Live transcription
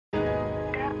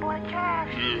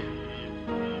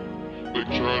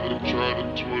try to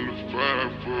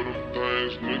 25 for them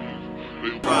things, nigga.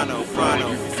 They Frano.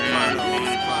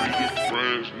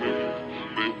 friends, nigga.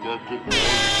 They walk up on the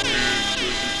kids,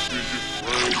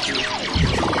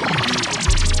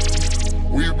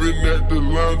 we been at the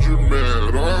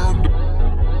laundromat all day.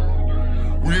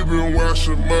 We been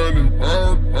washing money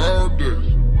all day.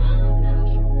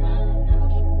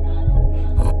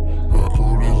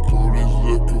 Police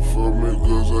looking for me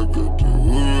 'cause I got the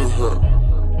hood hot.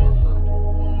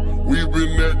 We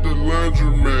been at the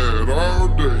laundromat all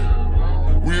day.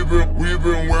 We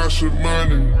been washing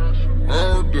money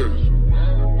all day.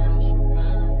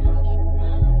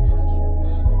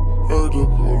 Heard the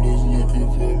police looking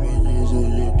for me 'cause I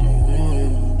got the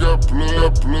hood. Got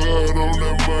blood on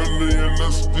that money and I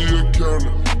still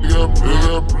countin'. Got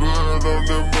blood on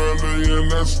that money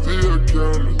and I still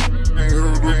countin'. Ain't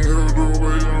heard the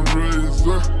way I'm raised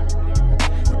up.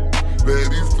 That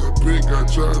Easter pink, I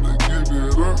tried to give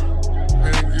it up.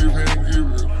 Ain't give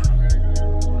it.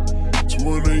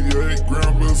 28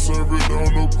 grams, been serve it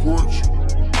on the porch.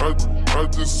 I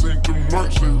just seen the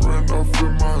marks, they ran off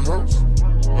in my house.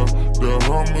 The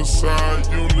homicide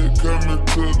unit coming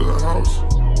to the house.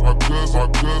 My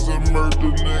cousin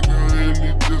murdered nigga and he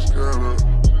just got up.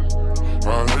 I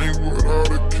hang with all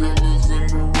the killers and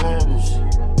the robbers.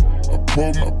 I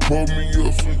pour me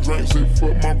up some drinks, they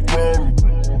fuck my problem.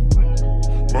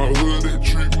 My hood, they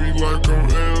treat me like I'm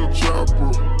El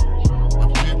Chopper. I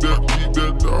keep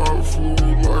that dog food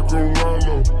like I'm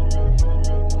Lalo.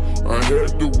 I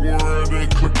had the warrant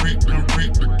and could beat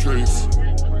the case.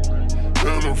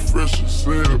 And I'm fresh as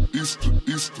hell,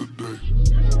 Easter Day.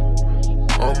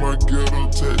 All my ghetto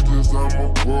tactics, I'm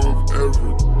above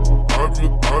average. I've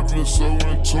been so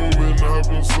in tune and I've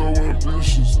been so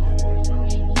ambitious.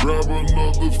 Grab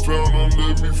another fountain,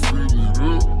 let me feel it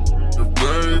up. If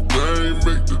they ain't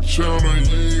make the channel,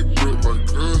 you ain't built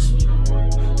like us.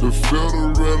 The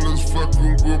Federalists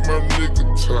fucking with my nigga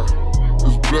tie.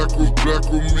 This black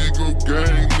amigo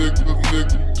gang, nigga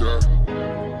die.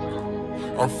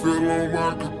 I feel on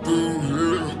walking through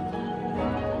here.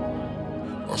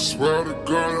 I swear to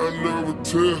God I never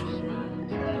tell.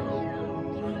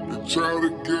 They try to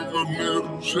give a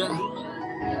little child.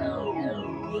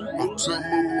 I tell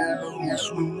my mama wish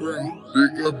me well. They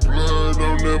got blood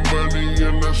on that money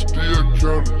and I still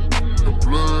count it. The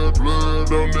blood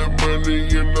on that money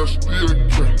and I still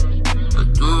count it. A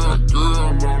girl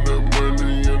on that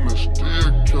money and I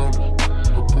still count it.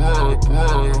 A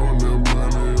boy on that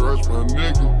money, that's my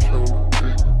nigga count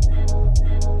it.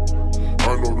 I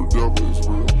know the devil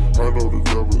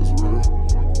is real.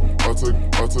 I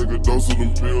take a dose of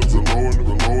them pills and low in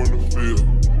the field.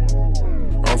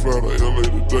 I fly to LA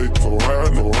today, so high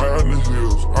in the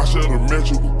hills. I share the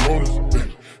mansion with bonus,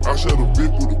 I share the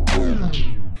big with the boom.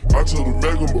 I took the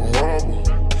Megan Bahama,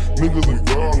 niggas we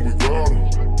got 'em.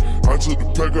 I took the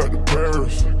pack out to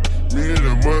Paris. Me and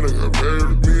that money got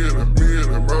married. Me and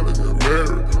that money got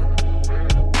married.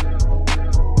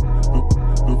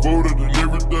 Devoted and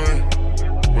everything.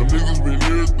 My niggas been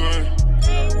everything.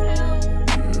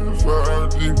 Yeah, 5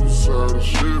 deep inside the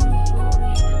ship.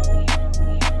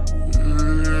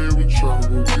 Yeah, we tryna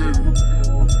go get it.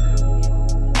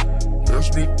 Ask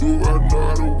me through, I know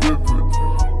how to whip it.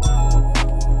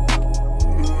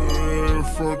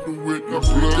 Fuck the with got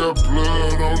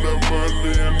blood on that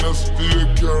money and I still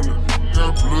count it.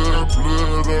 Got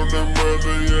blood on that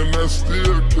money and I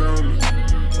still count it.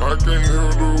 I can't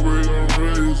help the way I'm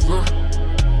raised up.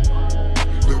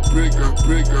 That pink,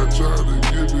 I try to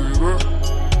give it up.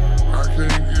 I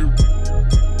can't give it.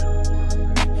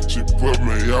 She put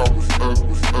me out with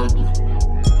ugly.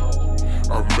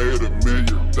 I made $1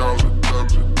 million dummy.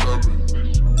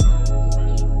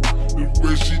 The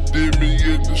way she did me,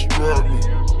 it destroyed me.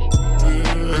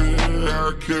 Yeah,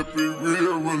 I kept it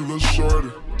real with Lil'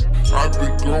 Shorty. I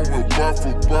been going bar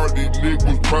for bar, these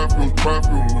niggas poppin'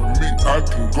 with me. I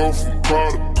can go from car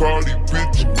to party,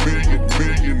 bitch, $1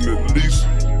 million at least.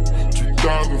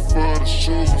 2,000 for the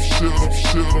shoes, I'm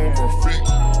shit on my feet.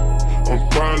 I'm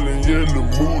finally in the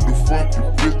mood to fuck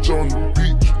your bitch on the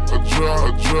beach. I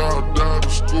drive down to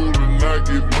school and I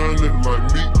get money like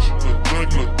Meech.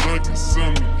 Junkie,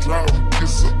 son, drive, get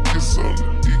something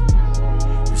to eat.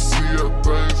 You see how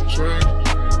things change?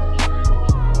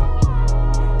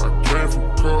 I came from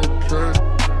cocaine.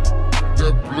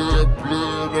 Got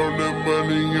blood on that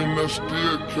money and I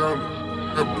still count it.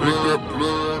 Got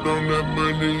blood on that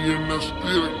money and I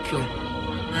still count it.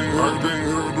 I can't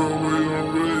help the way I'm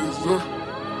raised up.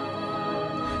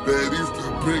 That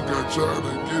Easter pink, I try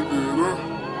to give it up.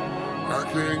 I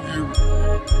can't give it.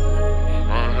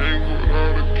 I hang with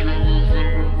all the killers in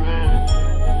the road.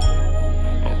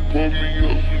 I pour me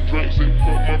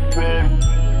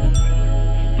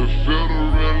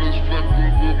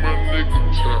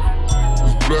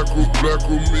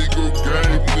Amigo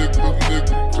gang, nigga,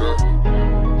 yeah.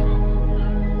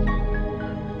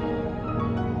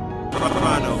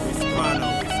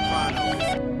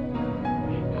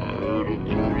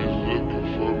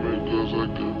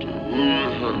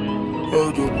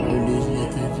 Heard the police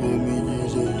looking for me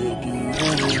cause I got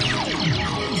the hood.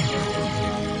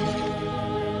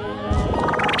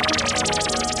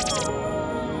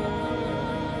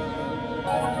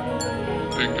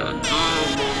 They got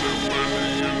girls on that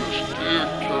money in the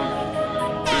stick.